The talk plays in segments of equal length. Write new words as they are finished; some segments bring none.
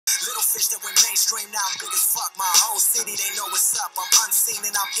fish that went mainstream, now I'm big as fuck. My whole city, they know what's up. I'm unseen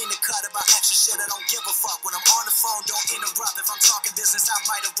and I'm in the cut about extra shit. I don't give a fuck. When I'm on the phone, don't interrupt. If I'm talking business, I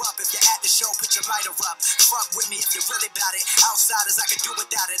might erupt. If you're at the show, put your lighter up. Fuck with me if you're really about it. Outsiders, I can do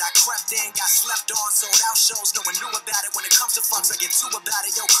without it. I crept in, got slept on, sold out shows. No one knew about it. When it comes to fucks, I get two about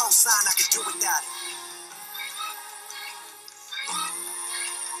it. Yo, cosign, I can do without it.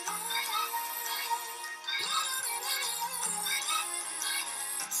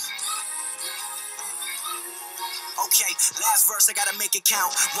 Okay, last verse, I gotta make it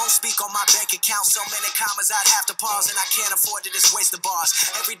count. Won't speak on my bank account. So many commas, I'd have to pause, and I can't afford to just waste the bars.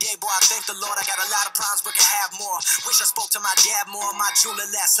 Every day, boy, I thank the Lord. I got a lot of problems, but can have more. Wish I spoke to my dad more, my jeweler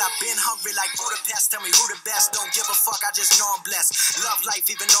less. I've been hungry like Budapest. Tell me who the best. Don't give a fuck, I just know I'm blessed. Love life,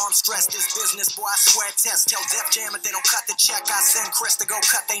 even though I'm stressed. This business, boy, I swear test. Tell Def Jam if they don't cut the check, I send Chris to go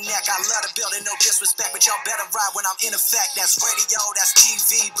cut they neck. I love the building, no disrespect, but y'all better ride when I'm in effect. That's radio, that's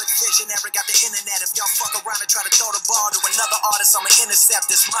TV, but visionary got the internet. If y'all fuck around and try to throw the ball to another artist, I'ma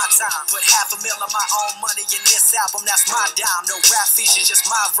intercept. It's my time. Put $500,000 of my own money in this album, that's my dime. No rap features, just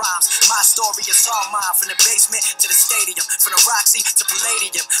my rhymes. My story is all mine. From the basement to the stadium, from the Roxy to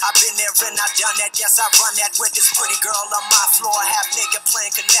Palladium. I've been there and I've done that. Yes, I run that with this pretty girl on my floor. Half naked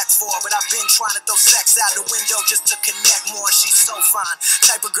playing Connect 4, but I've been trying to throw sex out the window just to connect more. She's so fine.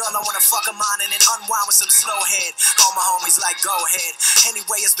 Type of girl I wanna fuck her mind and then unwind with some slow head. All my homies like, go ahead.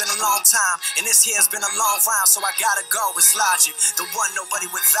 Anyway, it's been a long time, and this year's been a long rhyme, so I gotta go. It's Logic, the one nobody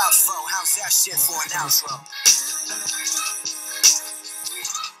would vouch for. How's that shit for an outro?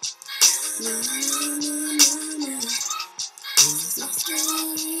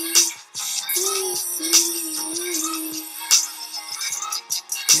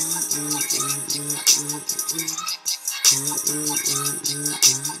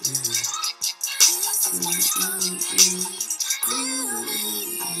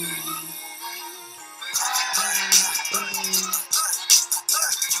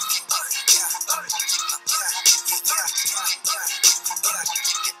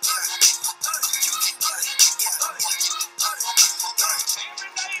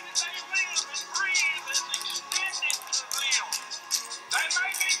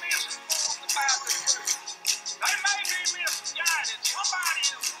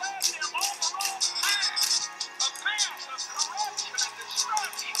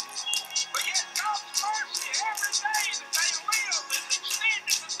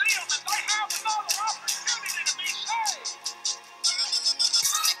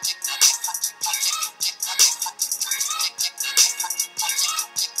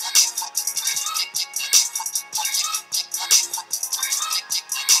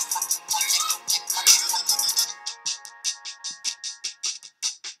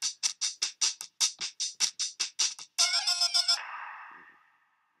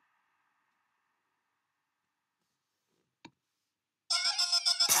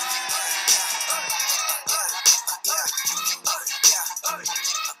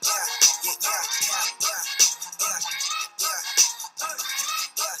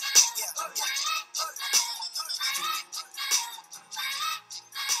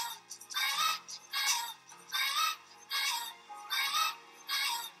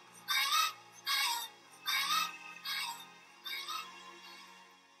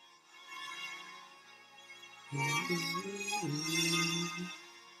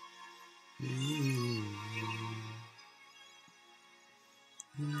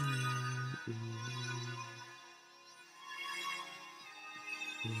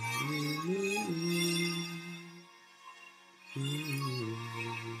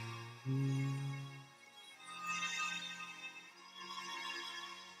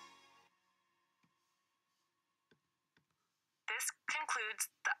 This concludes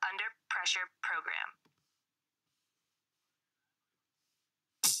the Under Pressure program.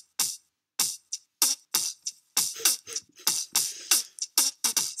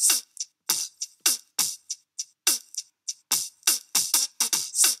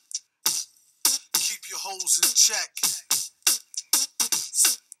 Keep your hoes in check.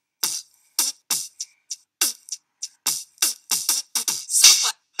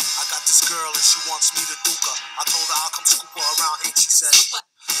 I got this girl and she wants me to duke her. I told her I'll come scoop her around 8, she said.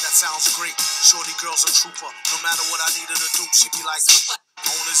 That sounds great. Shorty girl's a trooper. No matter what I needed to do, she be like,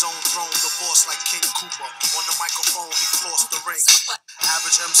 on his own throne, the boss like King Cooper. On the microphone, he flossed the ring.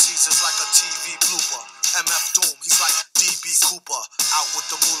 Average MCs is like a TV blooper. MF Doom, he's like DB Cooper. Out with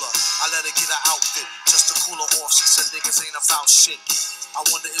the moolah. I let her get her outfit just to cool her off. She said niggas ain't about shit. I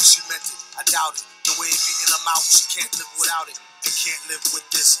wonder if she meant it. I doubt it. The way it be in her mouth, she can't live without it. You can't live with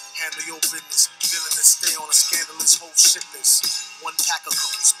this. Handle your business. Villainous, stay on a scandalous whole shit list. One pack of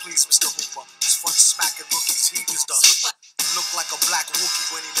cookies, please, Mr.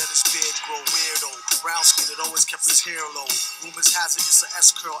 just an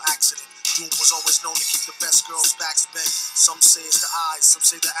S-curl accident. Doom was always known to keep the best girls' backs bent. Some say it's the eyes, some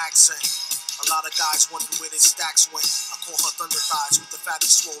say the accent. A lot of guys wonder where their stacks went. I call her thunder thighs with the fatty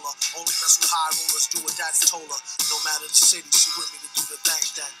swoller. Only mess with high rollers, do what daddy told her. No matter the city, she with me to do the thang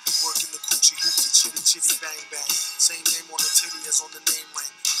thang. Working the coochie hoopty chitty chitty bang bang. Same name on the titty as on the name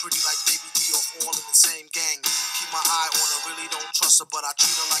ring. Pretty like Baby D off all in the same gang. Keep my eye on her, really don't trust her, but I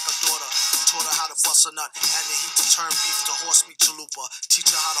treat her like a daughter. Taught her how to bust a nut and the heat to turn beef to horse meat chalupa. Teach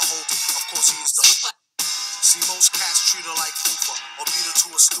her how to hold it. Of course he is the. See, most cats treat her like fupa or beat her to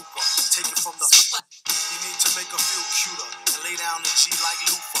a stupor. Take it from the. You need to make her feel cuter and lay down the G like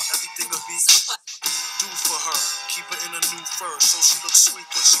loofah. Everything will be do for her. Keep her in a new fur so she looks sweet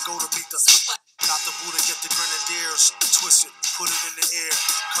when she go to beat the. Got the Buddha, get the grenadiers. Twist it, put it in the air.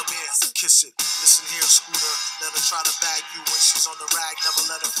 Come here, kiss it. Listen here, Scooter. Let her try to bag you when she's on the rag. Never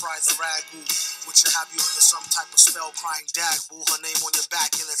let her fry the ragu. Which will have you into some type of spell crying dag boo. Her name on your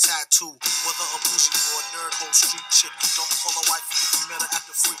back in a tattoo. Whether a bougie or a nerd hole street chick. Don't call her wife if you met her at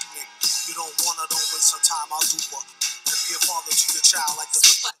the freak nick. You don't want her, don't waste her time, I'll dupe her. And be a father to your child like the.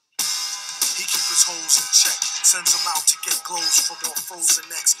 He keep his hoes in check. Sends him out to get glows for more frozen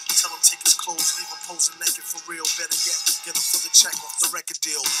necks. Tell him take his clothes, leave him posing naked for real. Better yet, get him for the check off the record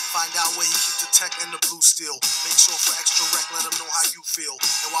deal. Find out where he keep the tech and the blue steel. Make sure for extra rec, let him know how you feel.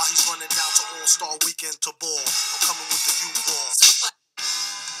 And while he's running down to All-Star Weekend to ball, I'm coming with the U-ball.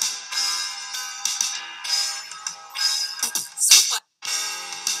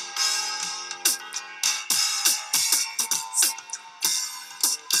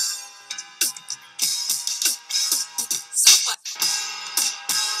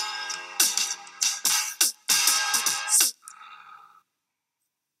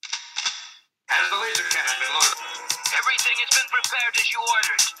 Everything has been prepared as you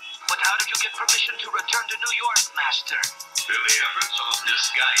ordered. But how did you get permission to return to New York, Master? Through the efforts of a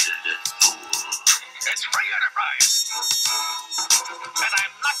misguided fool. It's free enterprise. And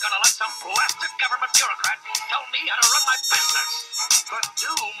I'm not going to let some blasted government bureaucrat tell me how to run my business. But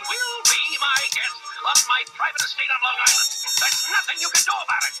Doom will be my guest on my private estate on Long Island. There's nothing you can do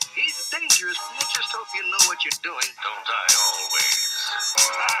about it. He's dangerous. I just hope you know what you're doing. Don't I always?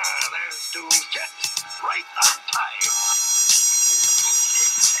 There's Doom's jet. Right on time.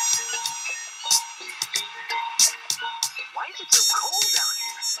 Why is it so cold down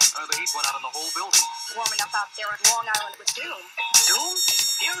here? The heat went out in the whole building. Warm enough out there at Long Island with Doom. Doom?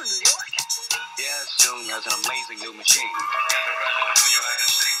 Here in New York? Yes, Doom has an amazing new machine. Get the President of the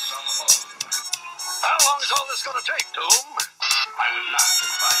United States on the phone. How long is all this going to take, Doom? I would not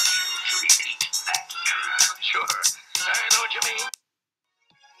advise you to repeat that error. Sure. I know what you mean.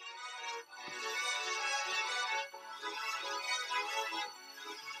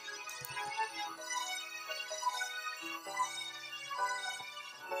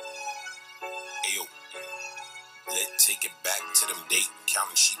 Ayo, let's take it back to them date.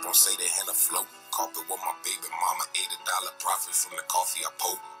 Counting sheep on say they hand afloat. Carpet with my baby mama, $8 profit from the coffee I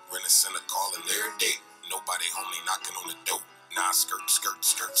poke. Rent a center calling every day. Nobody home, they knocking on the door. Nah, skirt. It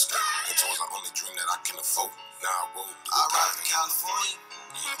was the only dream that I can afford. Now I roll through I ride to California.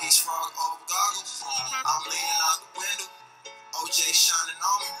 East Frog over goggles. I'm leaning out the window. OJ shining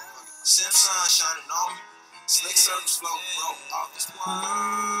on me. Simpson shining on me. Slick circles floating, bro. Off this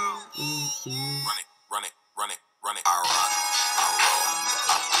world. Run it. I rock, I roll,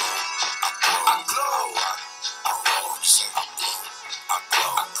 I blow, I glow, I roll, you say I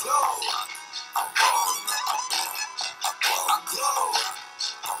blow, I glow, I roll, I blow, I glow,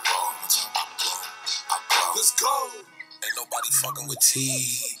 I roll, I glow. Let's go. Ain't nobody fucking with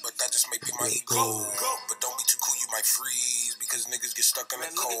T, but that just may be my ego. But don't be too cool, you might freeze, because niggas get stuck in the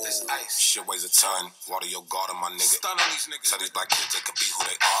cold. Look at this ice. Shit weighs a ton. Water your garden, my nigga. Stun on these niggas. Tell these black kids they can be who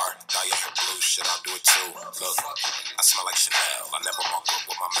they are. Dye your hair blue, shit, I'll do it too. Look, I smell like Chanel. I never mark up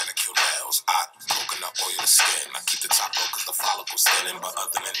with my manicure nails. I coconut oil the skin. I keep the top low cause the follicle's thinning. But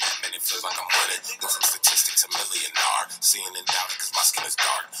other than that, man, it feels like I'm winning. Went from statistic to millionaire. Seeing and doubting cause my skin is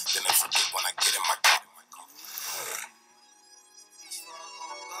dark. Then I forget when I get in my car.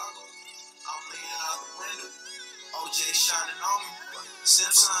 I'm leaning out the window. OJ shining on me.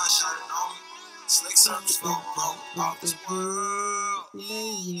 Simpson shining on me. Slick circles floating, bro. Off this world.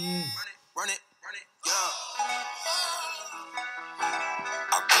 Run it, yeah.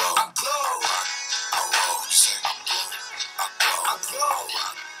 I glow, I rock, I roll, you say I glow, I glow,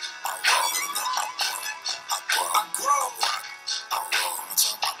 I roll, I glow, I rock, I roll,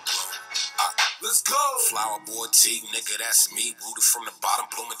 Let's go. Flower boy 4T, nigga, that's me. Rooted from the bottom,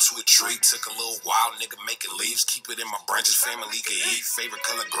 blooming to a tree. Took a little while, nigga, making leaves. Keep it in my branches, family can eat. Favorite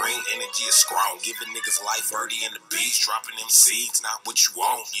color green, energy is strong. Giving niggas life, birdie and the bees. Dropping them seeds, not what you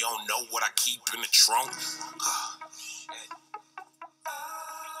want. You don't know what I keep in the trunk.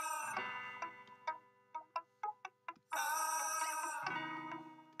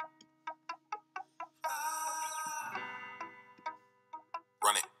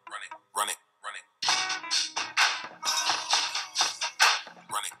 Run it, run it, run it, run it.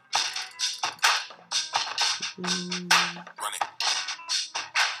 Run it. Run it.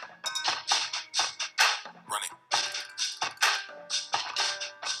 Run it.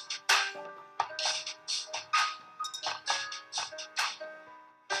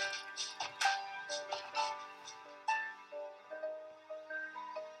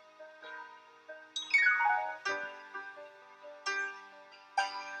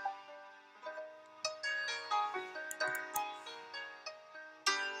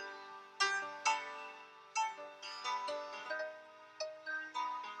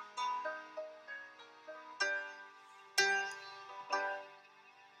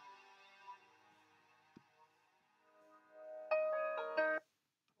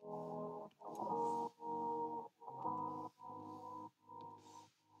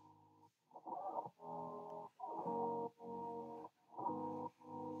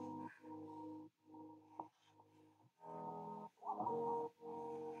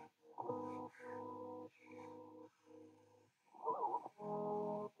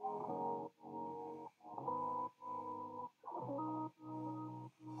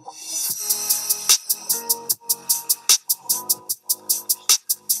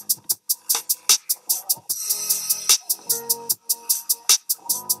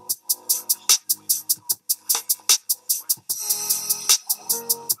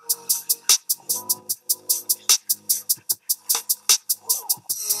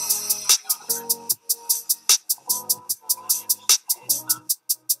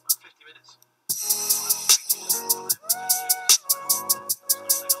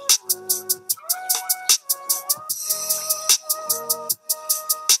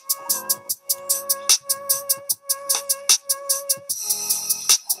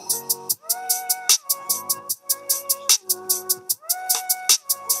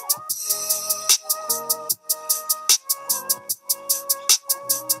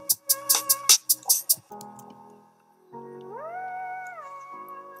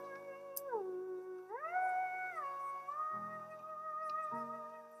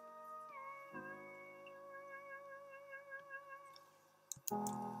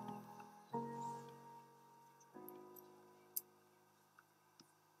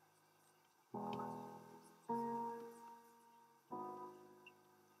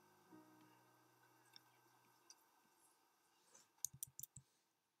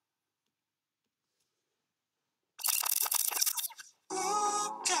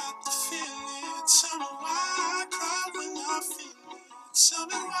 Got the feeling. Tell me why I cry when I feel it. Tell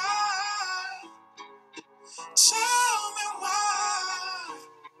me why. Tell me why.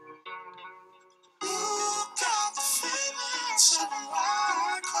 You got the feeling. Tell me why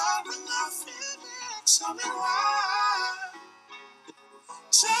I cry when I feel it. Tell me why.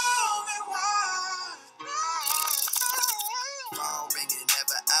 Tell me why. Phone ringing,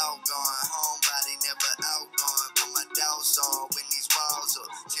 never outgoing. Homebody never outgoing. Put my doubts on when these walls up.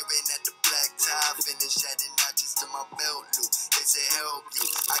 Tearing at the black tie, finish adding notches to my belt loop. They say help you,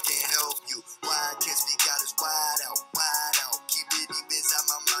 I can't help you. Why I can't speak out is wide out, wide out. Keep it deep inside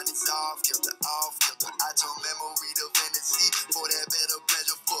my mind, it's off kilter, off kilter. I told memory to fantasy for that better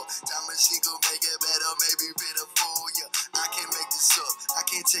pleasure for. Time machine could make it better, maybe pitiful, yeah. I can't make this up, I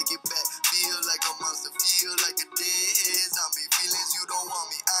can't take it back. Feel like a monster, feel like a dead zombie. Feelings you don't want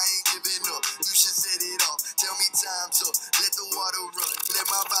me, I ain't giving up. You should set it off, tell me time to let the water run, let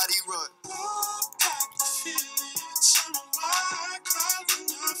my body run. Got the feeling, tell me why I cry when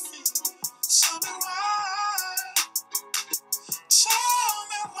I feel it. Tell me why. Tell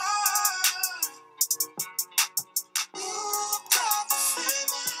me why. Got the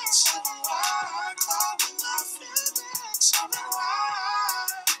feeling, tell me why I cry when I feel it. Tell me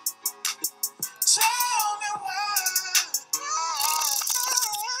why. Tell me why.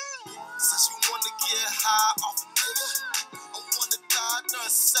 Since you wanna get high off a nigga, I wanna die,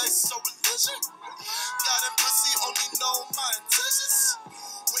 done say so religion. Got him pussy, only know my intentions.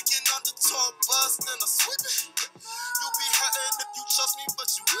 Waking on the tour bus, then I sweep it. You'll be hating if you trust me, but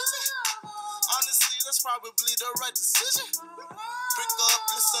you isn't. Honestly, that's probably the right decision. Pick up,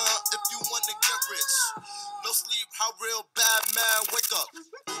 listen, if you wanna get rich. No sleep, how real bad man wake up.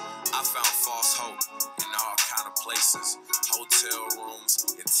 I found false hope in all kind of places, hotel rooms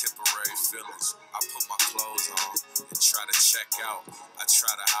and temporary feelings. I put my clothes on and try to check out. I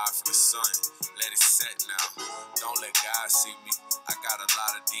try to hide from the sun, let it set now. Don't let God see me. I got a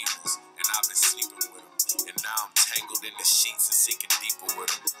lot of demons and I've been sleeping with them. And now I'm tangled in the sheets and sinking deeper with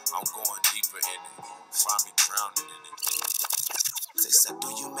them. I'm going deeper in it, find me drowning in it. They said, do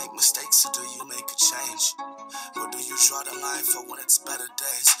you make mistakes or do you make a change? Or do you draw the line for when it's better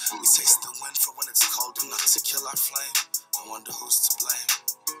days? We taste the wind for when it's cold enough to kill our flame. I wonder who's to blame.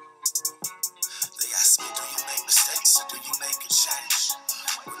 They ask me, do you make mistakes or do you make a change?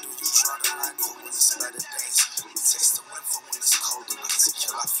 Or do you draw the line for when it's better days? We taste the wind for when it's cold enough to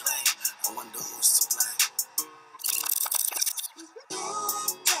kill our flame. I wonder who's to blame.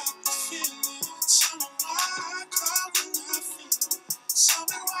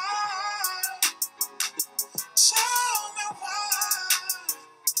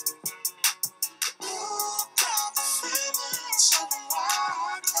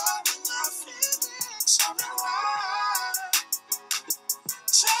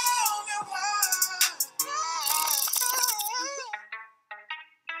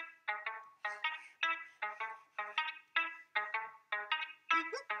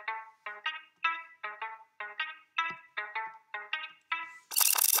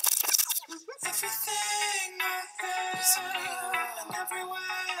 Everything I hear and everywhere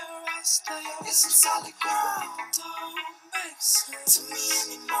I stay isn't solid ground. Don't make sense to me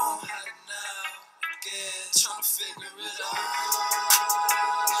anymore. Right now, again, trying to figure it out.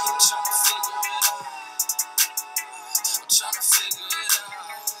 I'm trying to figure it out. I'm trying to figure it out.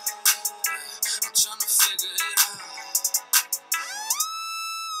 I'm trying to figure it out.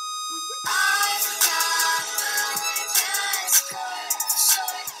 I've got my passport,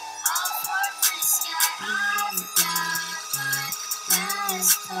 all for freestyle. I've got my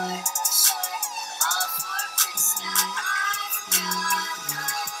passport, all for freestyle. I've got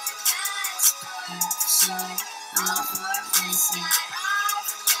my passport, all for freestyle.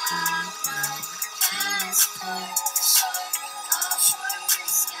 I've got my passport, all for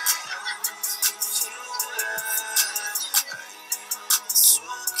freestyle.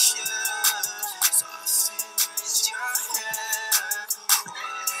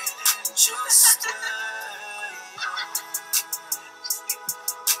 Just tell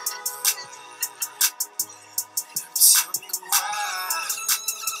me why.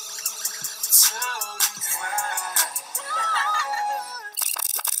 Tell me why.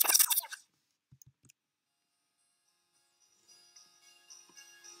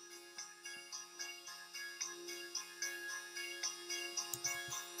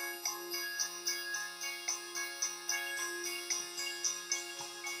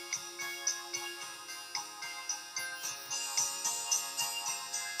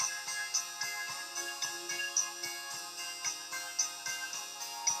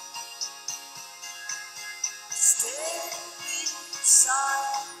 Stay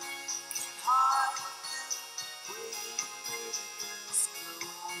beside me, can hide where you makers go.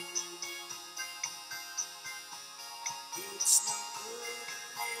 It's no good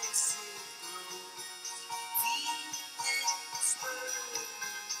unless it grows. Feelings burning,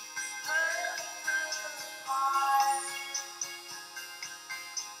 apart.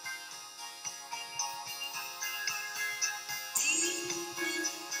 Deep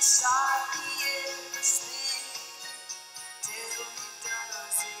inside the endless thing, tell me,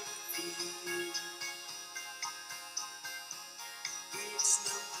 does it feel? It's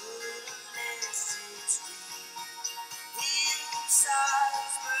no good unless it's real.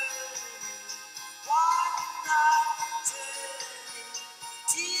 Inside's burning, one light turning,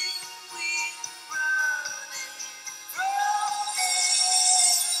 till we're running from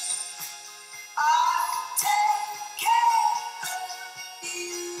it. I take care of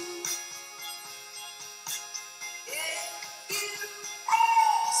you.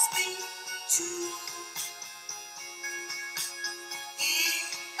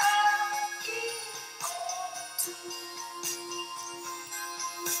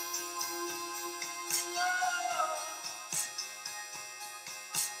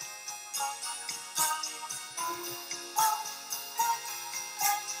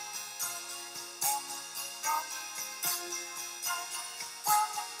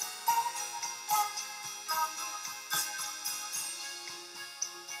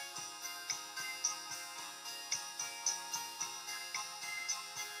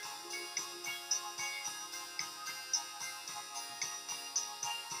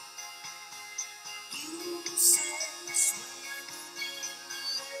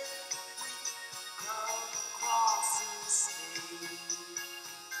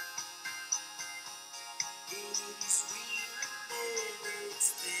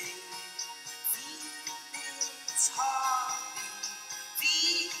 it's hardly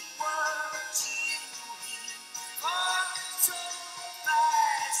be what you need. Run so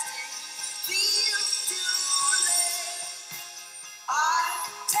fast it feels too late. I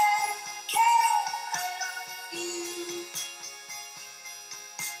take care of you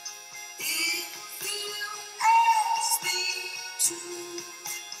if you ask me to.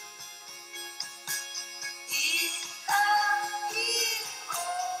 If I'm here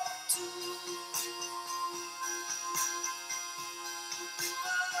to.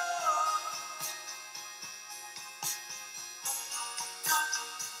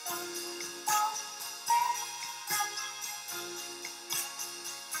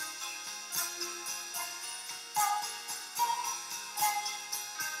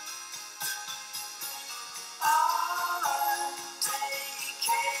 I'll take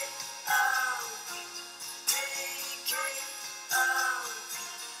care of you. Take care of you.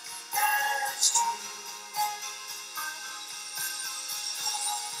 That's true.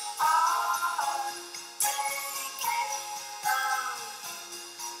 I'll take care of you.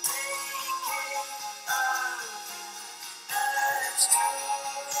 Take care of you. That's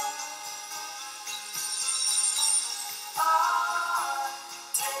true. I'll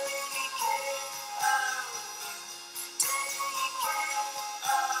take care of you. Take care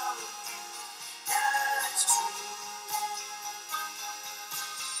of you. That's true.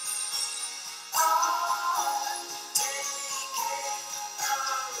 I'll take care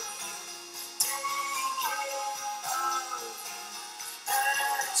of you. Take care of you.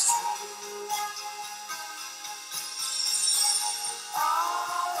 That's true.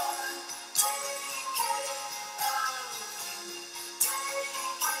 I'll take care of you. Take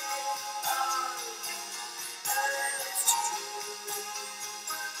care of you. That's true.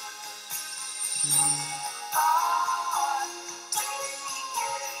 I'll take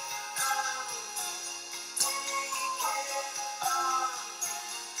care of you. Take care of you.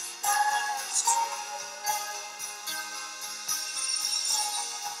 That's true.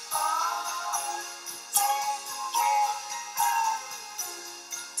 I'll take care of you.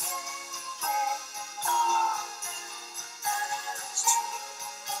 Take care of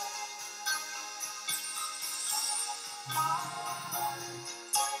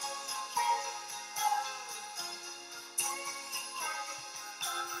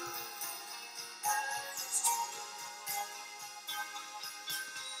you. That's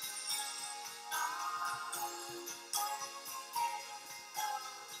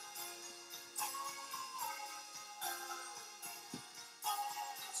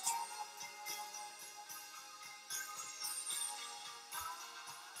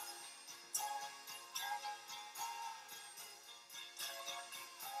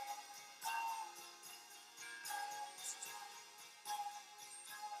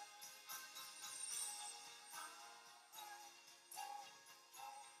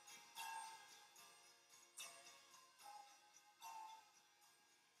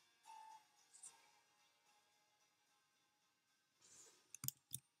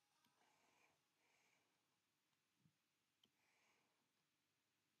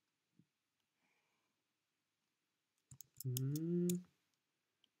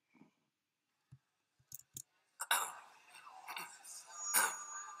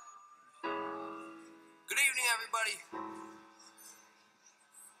Good evening, everybody.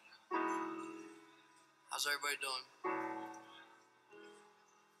 How's everybody doing?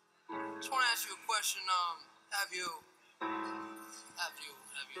 Just want to ask you a question. Have you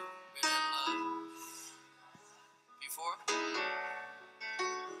been in love before?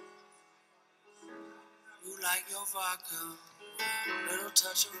 You like your vodka, a little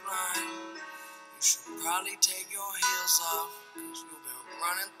touch of lime. You should probably take your heels off, 'cause you've been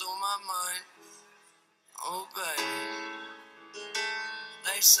running through my mind. Oh, baby.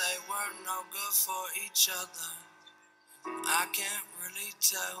 They say we're no good for each other. I can't really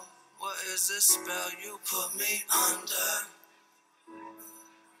tell. What is this spell you put me under?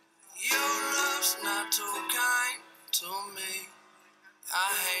 Your love's not too kind to me.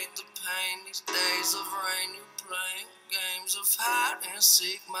 I hate the pain, these days of rain. You playing games of hide and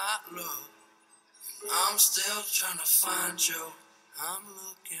seek, my love. I'm still trying to find you. I'm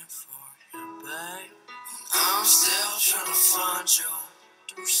looking for you, babe. I'm still trying to find you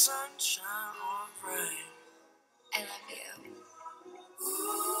through sunshine or rain. I love you.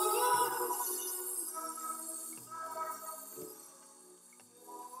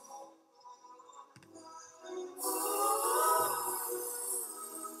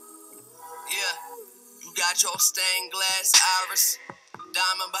 Yeah, you got your stained glass iris,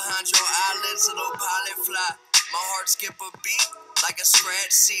 diamond behind your eyelids, a little pilot fly. My heart skip a beat, like a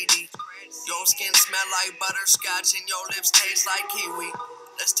scratch CD. Your skin smell like butterscotch and your lips taste like kiwi.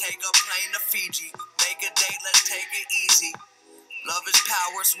 Let's take a plane to Fiji. Make a date, let's take it easy. Love is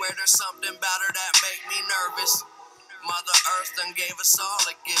power, swear there's something about her that make me nervous. Mother Earth done gave us all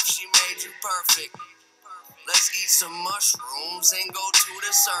a gift, she made you perfect. Let's eat some mushrooms and go to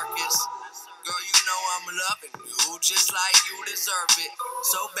the circus. Girl, you know I'm loving you just like you deserve it.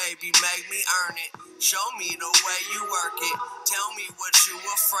 So baby, make me earn it. Show me the way you work it. Tell me what you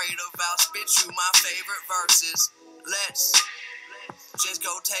afraid of, I'll spit you my favorite verses. Let's just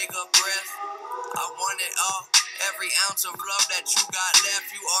go take a breath. I want it all, every ounce of love that you got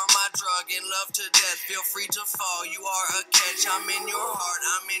left. You are my drug, in love to death. Feel free to fall, you are a catch. I'm in your heart,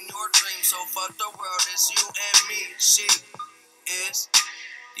 I'm in your dream. So fuck the world, it's you and me. She is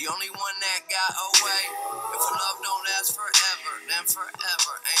the only one that got away. If a love don't last forever, then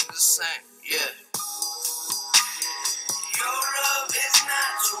forever ain't the same. Yeah. Your love is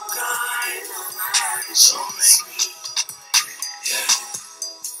not too kind, so make me. Yeah.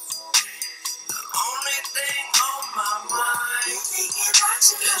 Only thing on my mind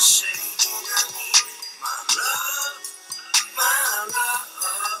is she. My love, my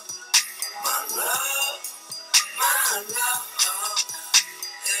love, my love, my love.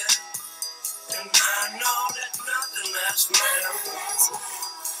 Yeah. And I know that nothing lasts forever.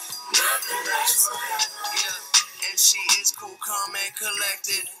 Nothing lasts forever. Yeah. And she is cool, calm, and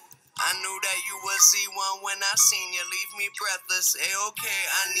collected. I knew that you was Z1 when I seen you, leave me breathless. Okay,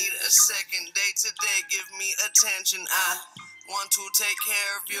 I need a second date today, give me attention. I want to take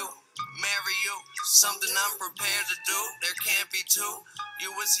care of you, marry you, something I'm prepared to do, there can't be two.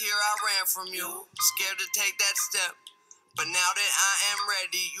 You was here, I ran from you, scared to take that step. But now that I am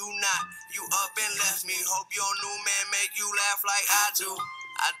ready, you not, you up and left me. Hope your new man make you laugh like I do.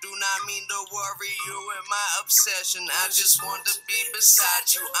 I do not mean to worry you with my obsession. I just want to be beside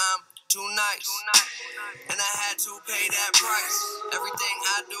you. I'm too nice, and I had to pay that price. Everything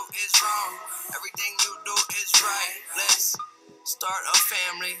I do is wrong, everything you do is right. Let's start a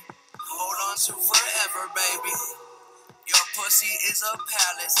family, hold on to forever, baby. Your pussy is a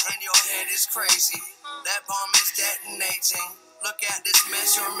palace and your head is crazy. That bomb is detonating. Look at this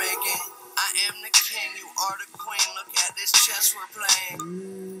mess you're making. I am the king, you are the queen. Look at this chess we're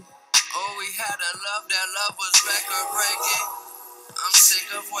playing. Oh, we had a love, that love was record breaking. I'm sick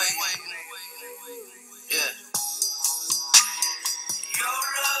of waiting. Yeah. Your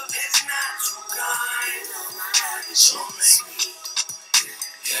love is not too kind, so make me.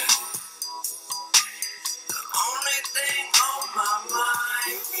 Yeah. The only thing on my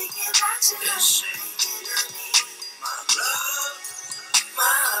mind is she. My love,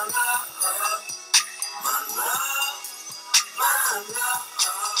 my love, my love, my love.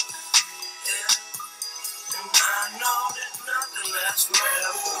 Yeah. And I know that nothing lasts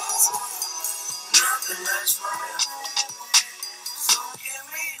forever. Nothing lasts forever. So give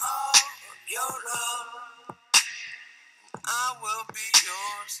me all of your love. I will be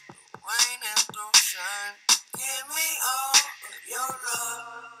yours, rain and through shine. Give me all of your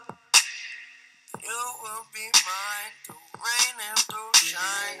love. You will be mine, through rain and through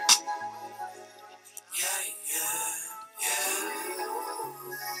shine. Yeah, yeah, yeah.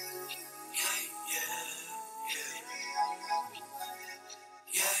 Yeah, yeah, yeah. Yeah,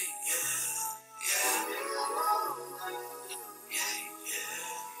 yeah, yeah. Yeah, yeah, yeah.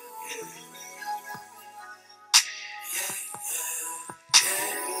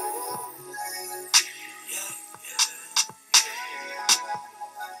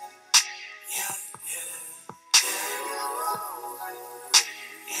 Yeah, yeah, yeah.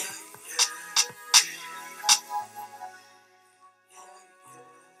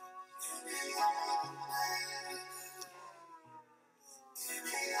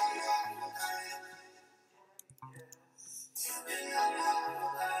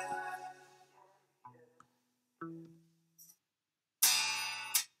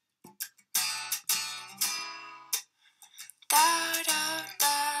 Da, da,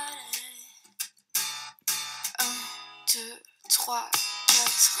 da. 1, 2, 3,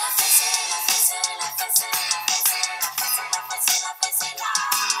 4.